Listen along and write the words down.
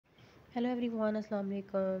Hello everyone, Assalamu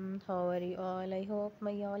alaikum. How are you all? I hope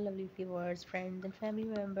my all lovely viewers, friends, and family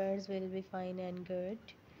members will be fine and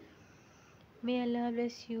good. May Allah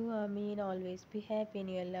bless you. Ameen. Always be happy in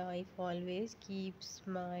your life. Always keep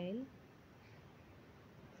smile.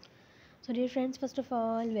 So, dear friends, first of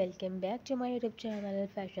all, welcome back to my YouTube channel,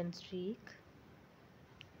 Fashion Streak.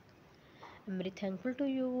 I'm very thankful to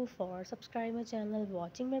you for subscribing my channel,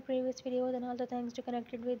 watching my previous videos, and also thanks to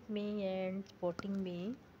connected with me and supporting me.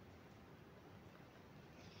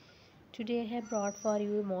 Today I have brought for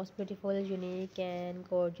you most beautiful, unique and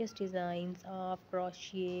gorgeous designs of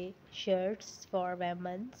crochet shirts for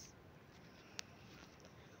women.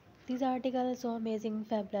 These articles so amazing,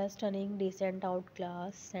 fabulous, stunning, decent,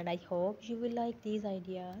 outclass, and I hope you will like these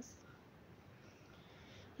ideas.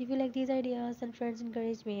 If you like these ideas, then friends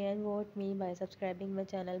encourage me and vote me by subscribing my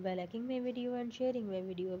channel, by liking my video and sharing my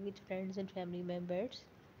video with friends and family members.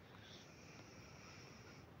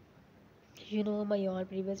 You know my all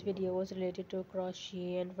previous videos related to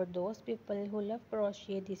crochet, and for those people who love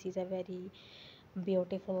crochet, this is a very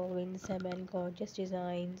beautiful, winsome and gorgeous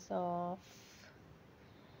designs of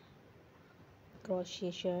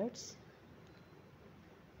crochet shirts.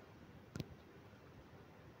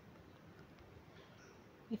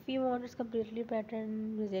 If you want this completely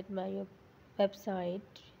pattern, visit my website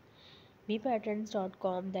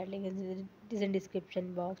bpatterns.com. That link is in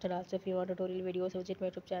description box. And also if you want tutorial videos, visit my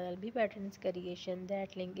YouTube channel bpatterns creation.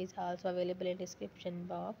 That link is also available in description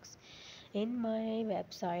box. In my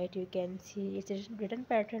website you can see it's written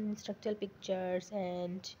pattern, structural pictures,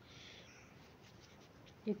 and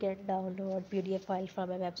you can download PDF file from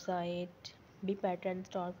my website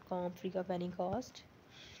bpatterns.com free of any cost.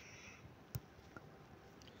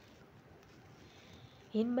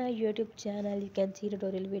 In my YouTube channel you can see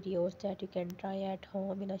tutorial videos that you can try at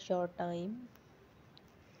home in a short time.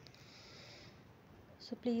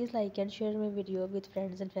 So please like and share my video with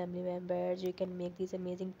friends and family members. You can make these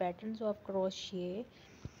amazing patterns of crochet,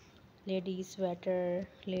 ladies sweater,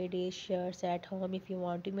 ladies shirts at home. If you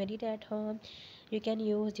want to make it at home, you can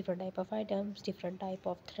use different type of items, different type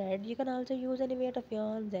of thread. You can also use any weight of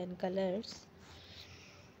yarns and colors.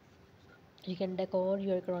 You can decor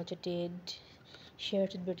your crocheted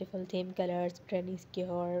shirts with beautiful theme colors, trendy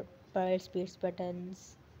skewer, pearls, beads,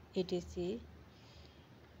 buttons, etc.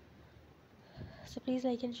 So please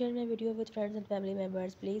like and share my video with friends and family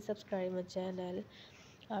members. Please subscribe my channel.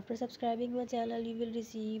 After subscribing my channel, you will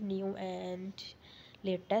receive new and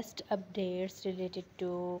latest updates related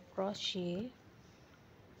to crochet.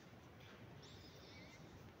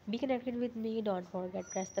 Be connected with me. Don't forget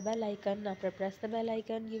press the bell icon. After press the bell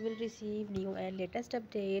icon, you will receive new and latest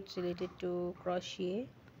updates related to crochet.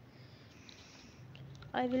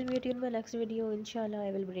 I will meet you in my next video. Inshallah,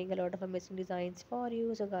 I will bring a lot of amazing designs for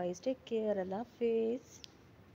you. So guys, take care. Allah Hafiz.